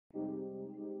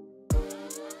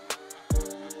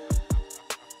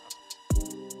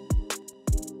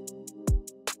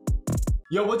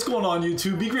Yo, what's going on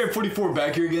YouTube? BGrant44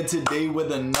 back here again today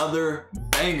with another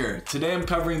banger. Today I'm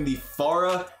covering the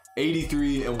FARA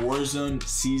 83 in Warzone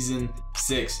Season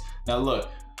 6. Now look,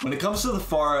 when it comes to the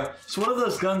FARA, it's one of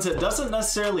those guns that doesn't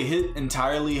necessarily hit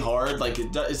entirely hard. Like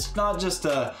it's not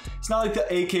like the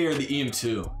AK or the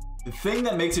EM2. The thing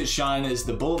that makes it shine is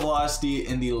the bullet velocity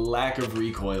and the lack of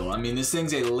recoil. I mean, this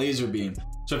thing's a laser beam.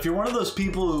 So if you're one of those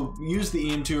people who use the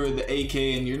EM2 or the AK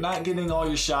and you're not getting all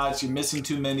your shots, you're missing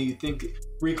too many, you think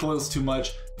recoil's too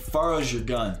much, FARA is your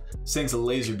gun. This thing's a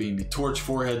laser beam. You torch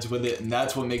foreheads with it, and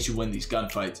that's what makes you win these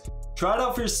gunfights. Try it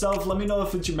out for yourself. Let me know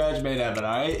if it's your match made in heaven,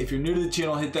 alright? If you're new to the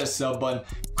channel, hit that sub button.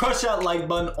 Crush that like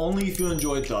button, only if you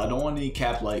enjoy it though. I don't want any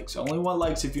cap likes. I only want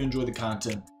likes if you enjoy the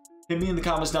content. Hit me in the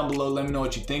comments down below. Let me know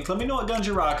what you think. Let me know what guns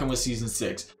you're rocking with Season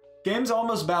 6. Game's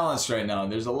almost balanced right now.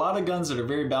 There's a lot of guns that are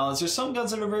very balanced. There's some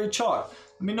guns that are very chalk.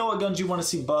 Let me know what guns you want to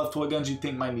see buffed, what guns you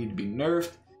think might need to be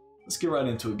nerfed. Let's get right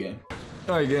into a game.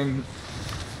 Alright gang,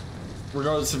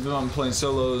 regardless if I'm playing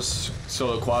solos,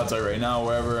 solo quads like right now,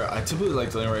 wherever, I typically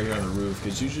like to land right here on the roof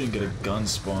because usually you get a gun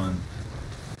spawn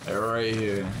right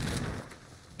here.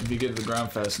 If you get to the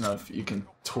ground fast enough, you can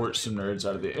torch some nerds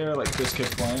out of the air, like this kid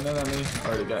flying in at me.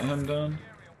 Already got him done.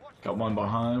 Got one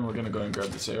behind. We're gonna go and grab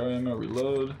this AR ammo,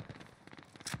 reload.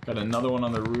 Got another one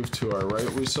on the roof to our right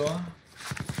we saw.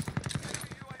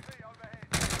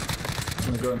 I'm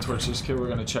gonna go and torch this kid. We're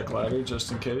gonna check ladder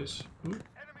just in case. Ooh.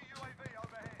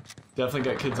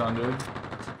 Definitely got kids under.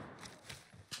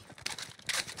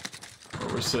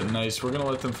 But we're sitting nice. We're gonna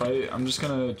let them fight. I'm just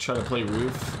gonna try to play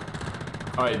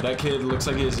roof. Alright, that kid looks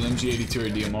like he has an MG82 or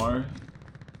DMR.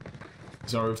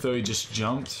 He's on roof though, he just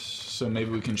jumped. So maybe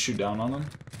we can shoot down on him.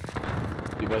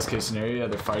 The best case scenario, yeah,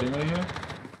 they're fighting right here.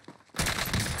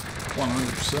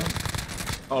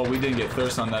 100%. Oh, we didn't get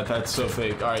thirst on that. That's so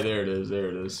fake. Alright, there it is. There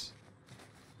it is.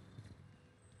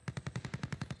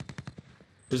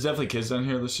 There's definitely kids down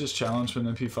here. Let's just challenge with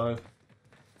an MP5.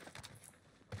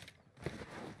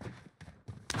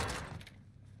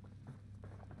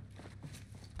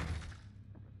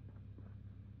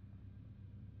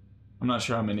 I'm not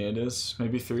sure how many it is.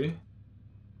 Maybe 3?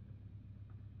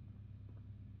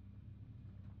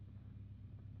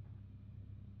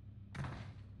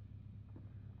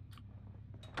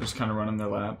 Just kind of running their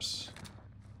laps.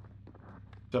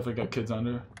 Definitely got kids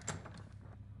under.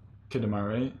 Kid to my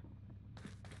right.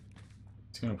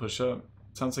 He's gonna push up.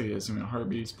 Sounds like he has a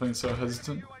heartbeat. He's playing so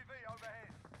hesitant.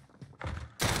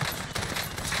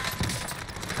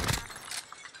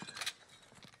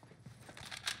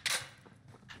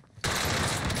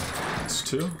 It's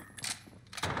 2.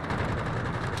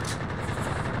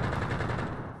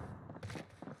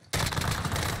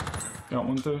 Got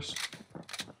one thirst.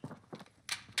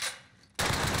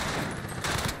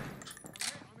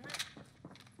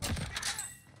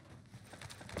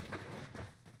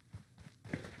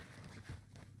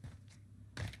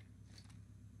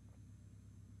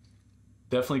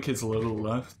 Definitely kids a little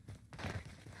left.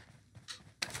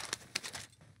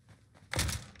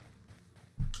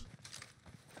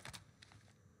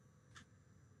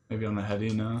 Maybe on the heady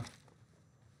now.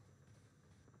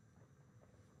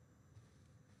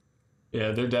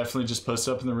 Yeah, they're definitely just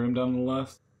posted up in the room down on the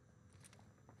left.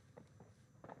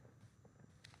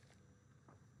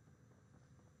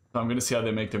 So I'm gonna see how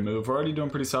they make their move. We're already doing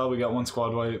pretty solid. We got one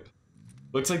squad wipe.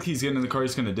 Looks like he's getting in the car.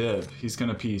 He's gonna dip. He's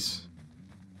gonna piece.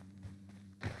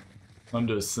 Let him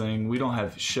do his thing. We don't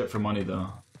have shit for money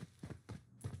though.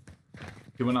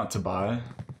 He went out to buy.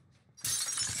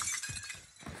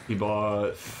 He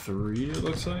bought 3, it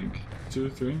looks like. 2 or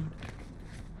 3.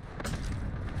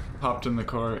 Hopped in the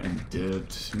car and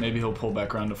dipped. Maybe he'll pull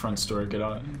back around the front store and get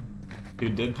out. He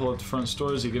did pull up the front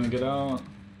store. Is he gonna get out?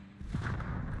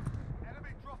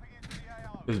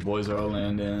 His boys are all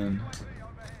landing.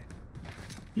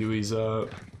 UE's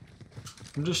up.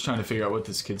 I'm just trying to figure out what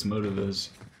this kid's motive is.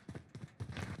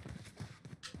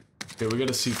 Okay, we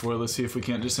got a C4. Let's see if we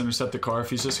can't just intercept the car.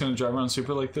 If he's just gonna drive around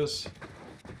super like this.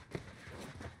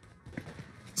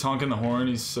 He's honking the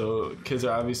horn. So kids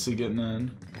are obviously getting in.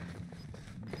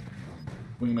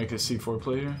 We can make a C4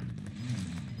 play here.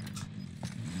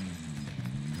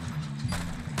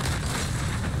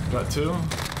 Got 2.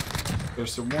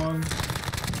 There's the 1.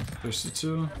 There's the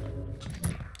 2.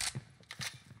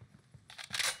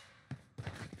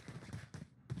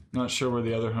 Not sure where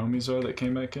the other homies are that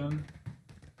came back in.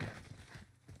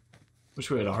 Wish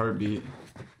we had a heartbeat.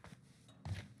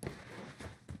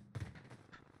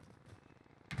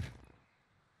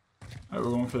 Alright,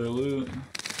 we're going for the loot.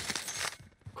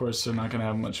 Of course, they're not gonna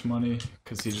have much money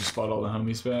because he just bought all the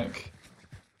homies back.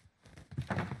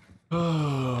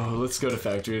 Oh, let's go to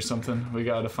factory or something. We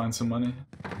gotta find some money.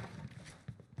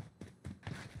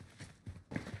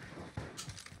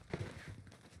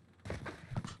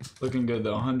 Looking good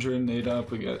though. 108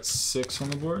 up. We got 6 on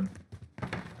the board.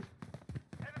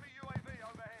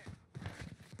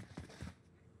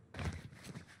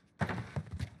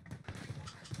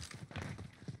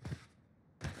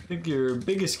 I think your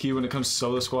biggest key when it comes to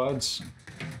solo squads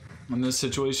in this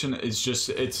situation is just,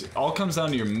 it's all comes down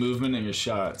to your movement and your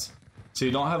shots. So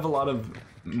you don't have a lot of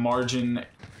margin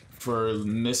for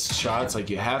missed shots. Like,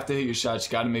 you have to hit your shots,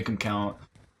 you got to make them count.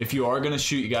 If you are going to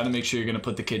shoot, you got to make sure you're going to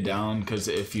put the kid down, because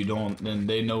if you don't, then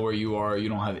they know where you are. You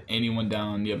don't have anyone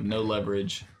down, you have no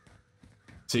leverage.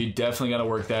 So you definitely got to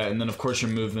work that. And then of course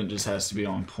your movement just has to be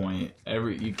on point.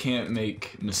 You can't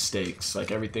make mistakes.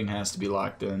 Like, everything has to be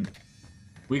locked in.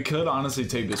 We could honestly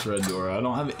take this red door. I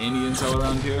don't have any intel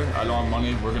around here. I don't have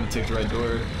money. We're gonna take the red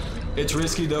door. It's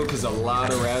risky though, because a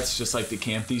lot of rats just like to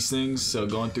camp these things. So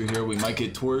going through here, we might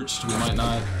get torched. We might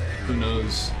not. Who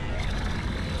knows?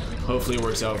 Hopefully it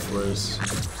works out for us.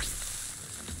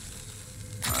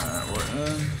 Alright, we're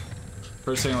in.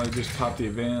 First thing, like, just pop the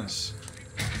advance.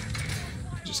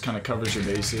 Just kind of covers your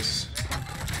bases.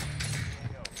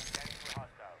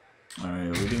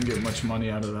 Alright, we didn't get much money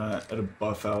out of that. At a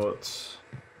buff out.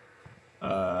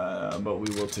 But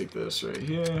we will take this right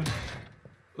here.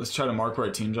 Let's try to mark where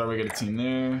our teams are. We got a team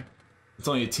there. It's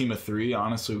only a team of 3.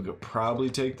 Honestly, we could probably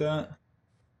take that.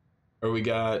 Or we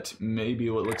got maybe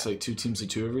what looks like 2 teams of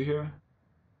 2 over here.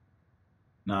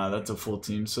 Nah, that's a full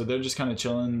team. So they're just kind of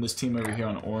chilling. This team over here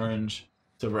on orange,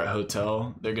 it's over at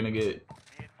hotel. They're gonna get,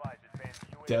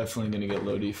 definitely gonna get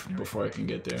loady before I can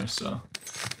get there. So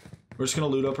we're just gonna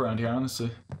loot up around here,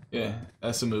 honestly. Yeah,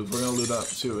 that's the move. We're gonna loot up,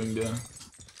 see what we can do.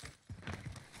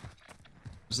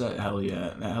 Where's that heli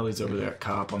at? That heli's over there,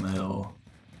 cop on the hill.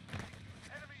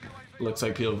 Looks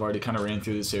like people have already kind of ran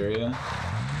through this area.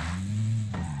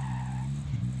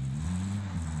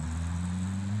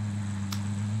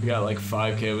 We got like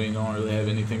 5k, we don't really have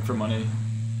anything for money.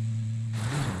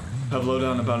 Have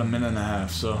loadout in about a minute and a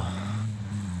half, so.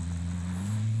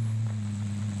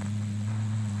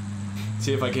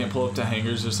 See if I can't pull up to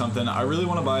hangars or something. I really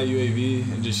want to buy a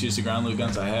UAV and just use the ground loot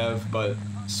guns I have, but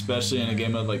especially in a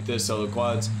game mode like this, solo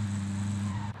quads.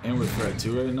 And we're threat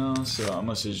 2 right now, so I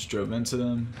must have just drove into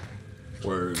them.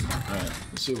 Word. Alright,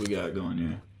 let's see what we got going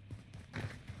here.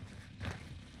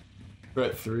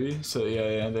 Threat 3, so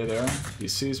yeah, they're there. He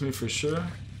sees me for sure.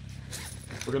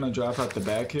 We're gonna drop out the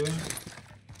back here.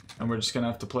 And we're just gonna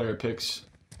have to play our picks.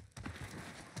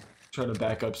 Try to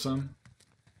back up some.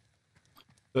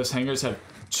 Those hangars have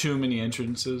too many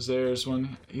entrances. There's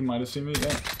one. He might have seen me,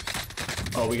 yeah.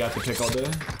 Oh, we got the pick all day.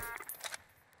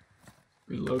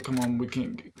 Reload, come on, we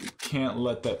can't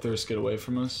let that thirst get away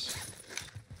from us.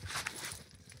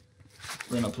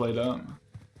 We're gonna play it up.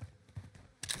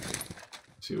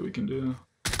 See what we can do.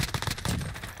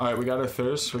 Alright, we got our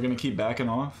thirst. We're gonna keep backing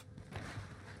off.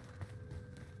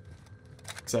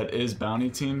 That is bounty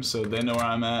team, so they know where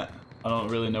I'm at. I don't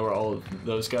really know where all of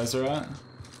those guys are at.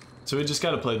 So we just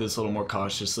gotta play this a little more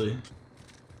cautiously.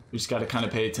 We just gotta kind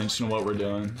of pay attention to what we're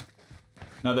doing.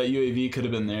 Now that UAV could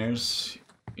have been theirs,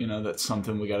 you know, that's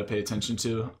something we gotta pay attention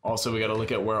to. Also, we gotta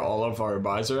look at where all of our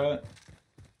buys are at.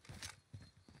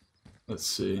 Let's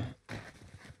see.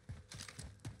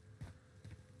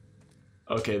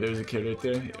 Okay, there's a kid right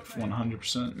there,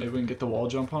 100%. Maybe we can get the wall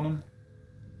jump on him.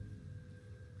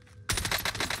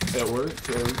 It worked,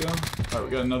 there we go. Alright, we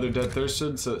got another dead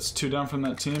thirsted, so it's 2 down from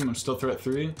that team. I'm still threat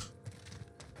 3.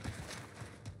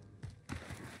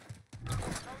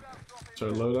 It's our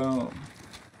loadout.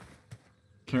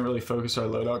 Can't really focus our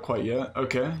loadout quite yet.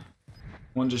 Okay.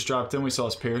 One just dropped in, we saw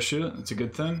his parachute. That's a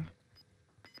good thing.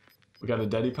 We got a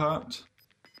deadie popped.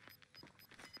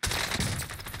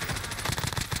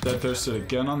 Dead thirsted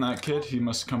again on that kid. He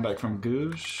must have come back from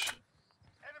Goosh.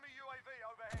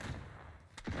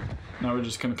 Now we're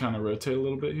just gonna kind of rotate a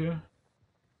little bit here.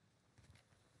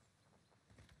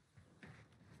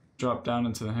 Drop down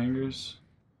into the hangars.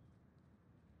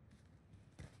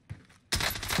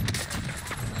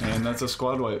 And that's a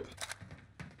squad wipe.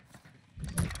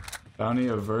 Bounty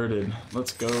averted.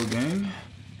 Let's go, gang.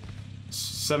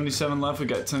 77 left, we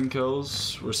got 10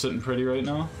 kills. We're sitting pretty right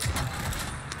now.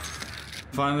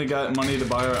 Finally got money to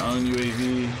buy our own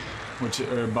UAV,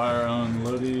 or buy our own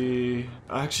Lodi.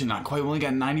 Actually, not quite. We only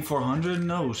got 9,400.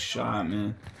 No shot,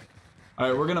 man. All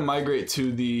right, we're gonna migrate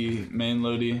to the main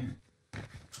Lodi,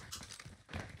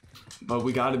 but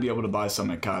we got to be able to buy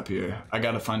some at cop here. I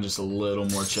got to find just a little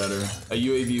more cheddar. A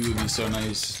UAV would be so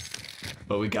nice,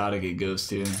 but we got to get ghost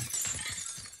here.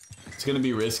 It's gonna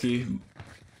be risky.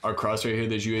 Our cross right here,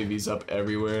 there's UAVs up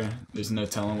everywhere. There's no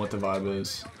telling what the vibe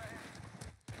is.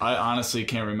 I honestly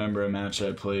can't remember a match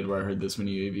I played where I heard this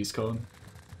many UAVs called.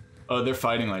 Oh, they're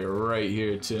fighting like right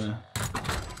here too.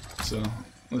 So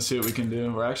let's see what we can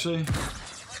do. We're actually,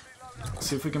 let's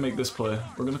see if we can make this play.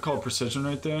 We're gonna call precision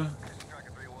right there.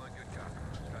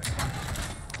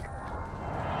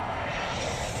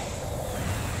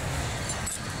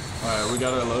 Alright, we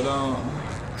got our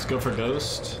loadout. Let's go for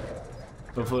Ghost.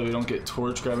 Hopefully we don't get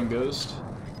Torch grabbing Ghost.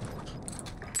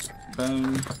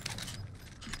 Bang.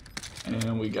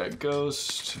 And we got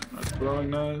Ghost. Our throwing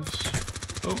knives.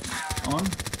 Oh, on.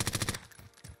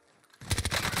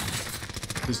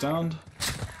 He's downed.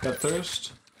 Got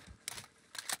Thirst.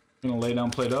 Gonna lay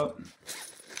down, plate up.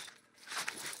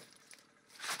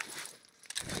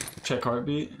 Check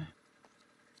heartbeat.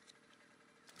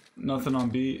 Nothing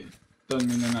on beat. Doesn't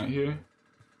mean they're not here.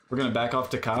 We're gonna back off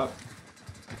to cop.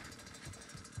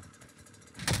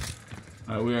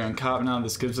 Alright, we are in cop now.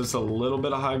 This gives us a little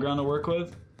bit of high ground to work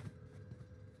with.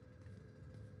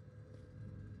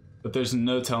 But there's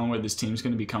no telling where this team's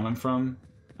gonna be coming from.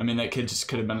 I mean, that kid just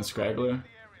could have been a scraggler.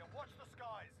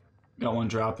 Got one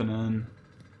dropping in.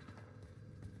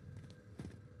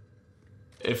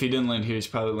 If he didn't land here, he's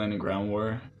probably landing ground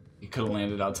war. He could have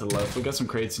landed out to the left. We got some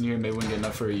crates in here. Maybe we can get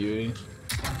enough for a UE.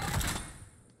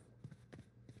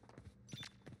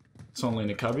 It's only in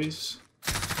the cubbies.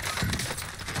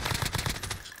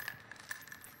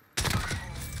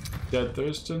 Dead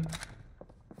Thurston.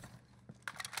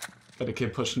 Got a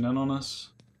kid pushing in on us.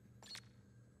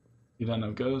 He doesn't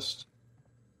have Ghost.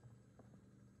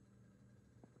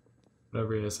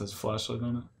 Whatever he has a flashlight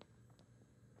on it.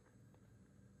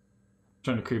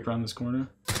 Trying to creep around this corner.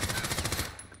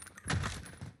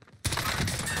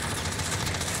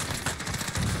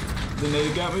 The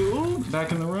nade got me. Ooh,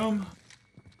 back in the room.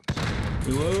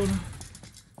 Reload.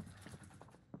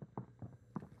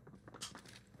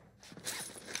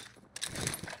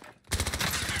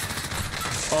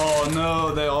 Oh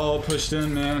no, they all pushed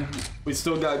in, man. We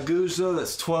still got Googe though,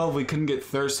 that's 12. We couldn't get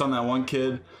Thirst on that one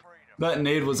kid. That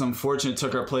nade was unfortunate,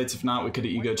 took our plates. If not, we could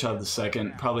have ego chopped the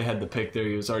second. Probably had the pick there,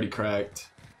 he was already cracked.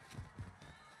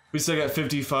 We still got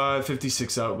 55,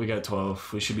 56 out, we got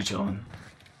 12. We should be chilling.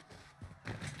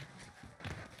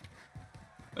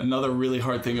 Another really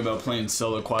hard thing about playing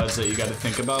solo quads that you got to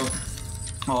think about,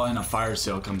 oh, and a fire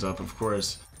sale comes up, of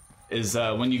course, is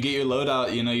when you get your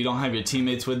loadout, you know, you don't have your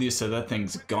teammates with you, so that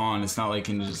thing's gone. It's not like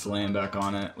you can just land back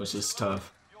on it, which is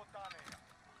tough.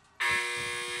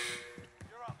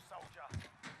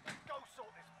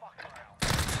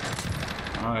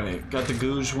 Alright, got the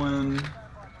Googe win.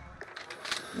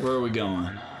 Where are we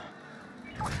going?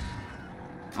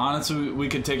 Honestly, we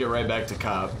could take it right back to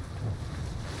cop.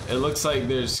 It looks like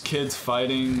there's kids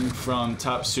fighting from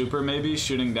top super, maybe,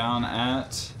 shooting down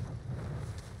at...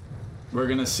 We're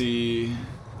gonna see...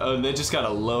 Oh, they just got a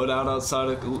loadout outside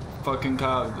of fucking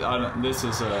cop. This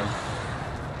is a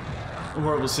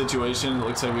horrible situation. It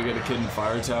looks like we got a kid in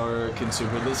fire tower, a kid in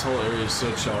super. This whole area is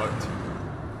so chalked.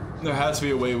 There has to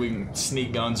be a way we can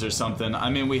sneak guns or something. I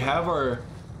mean, we have our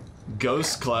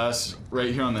Ghost class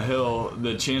right here on the hill.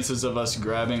 The chances of us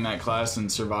grabbing that class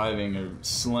and surviving are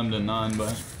slim to none,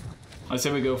 but I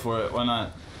say we go for it. Why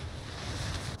not?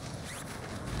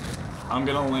 I'm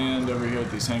gonna land over here at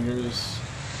these hangars.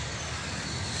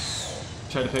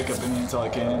 Try to pick up any intel I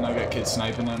can. I got kids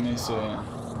sniping at me, so yeah.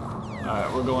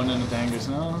 Alright, we're going in at the hangars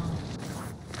now.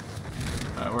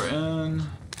 Alright, we're in.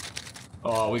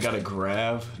 Oh, we got a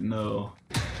grab? No.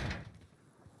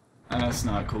 That's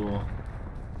not cool.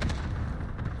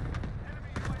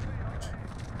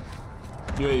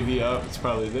 UAV up, it's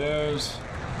probably theirs.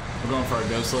 We're going for our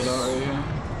Ghost loadout right here.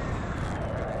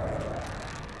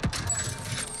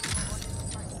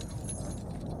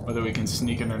 Whether we can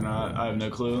sneak in or not, I have no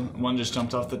clue. One just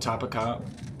jumped off the top of cop.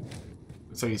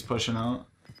 Looks like he's pushing out.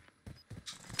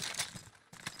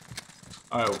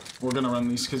 Alright, we're gonna run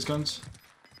these kids' guns.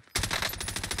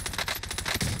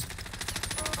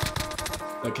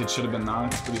 That kid should have been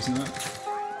knocked, but he's not.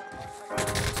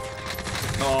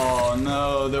 Oh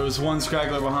no, there was one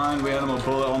scraggler behind. We had him a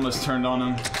bullet, almost turned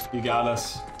on him. He got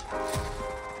us.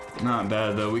 Not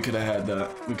bad though, we could have had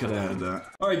that. We could have had that.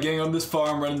 Alright gang, on this far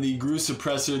I'm running the GRU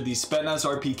suppressor, the Spetsnaz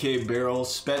RPK barrel,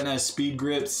 Spetsnaz speed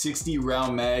grip, 60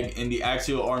 round mag, and the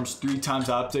axial arms 3x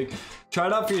optic. Try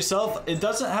it out for yourself. It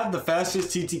doesn't have the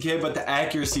fastest TTK, but the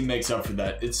accuracy makes up for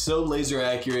that. It's so laser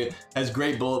accurate, has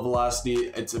great bullet velocity.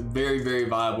 It's very, very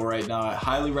viable right now. I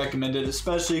highly recommend it,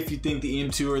 especially if you think the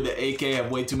EM2 or the AK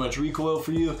have way too much recoil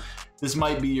for you. This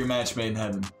might be your match made in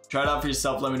heaven. Try it out for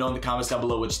yourself. Let me know in the comments down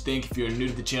below what you think. If you're new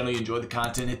to the channel, you enjoy the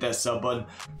content, hit that sub button,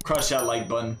 crush that like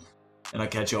button, and I'll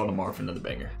catch you all tomorrow for another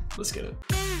banger. Let's get it.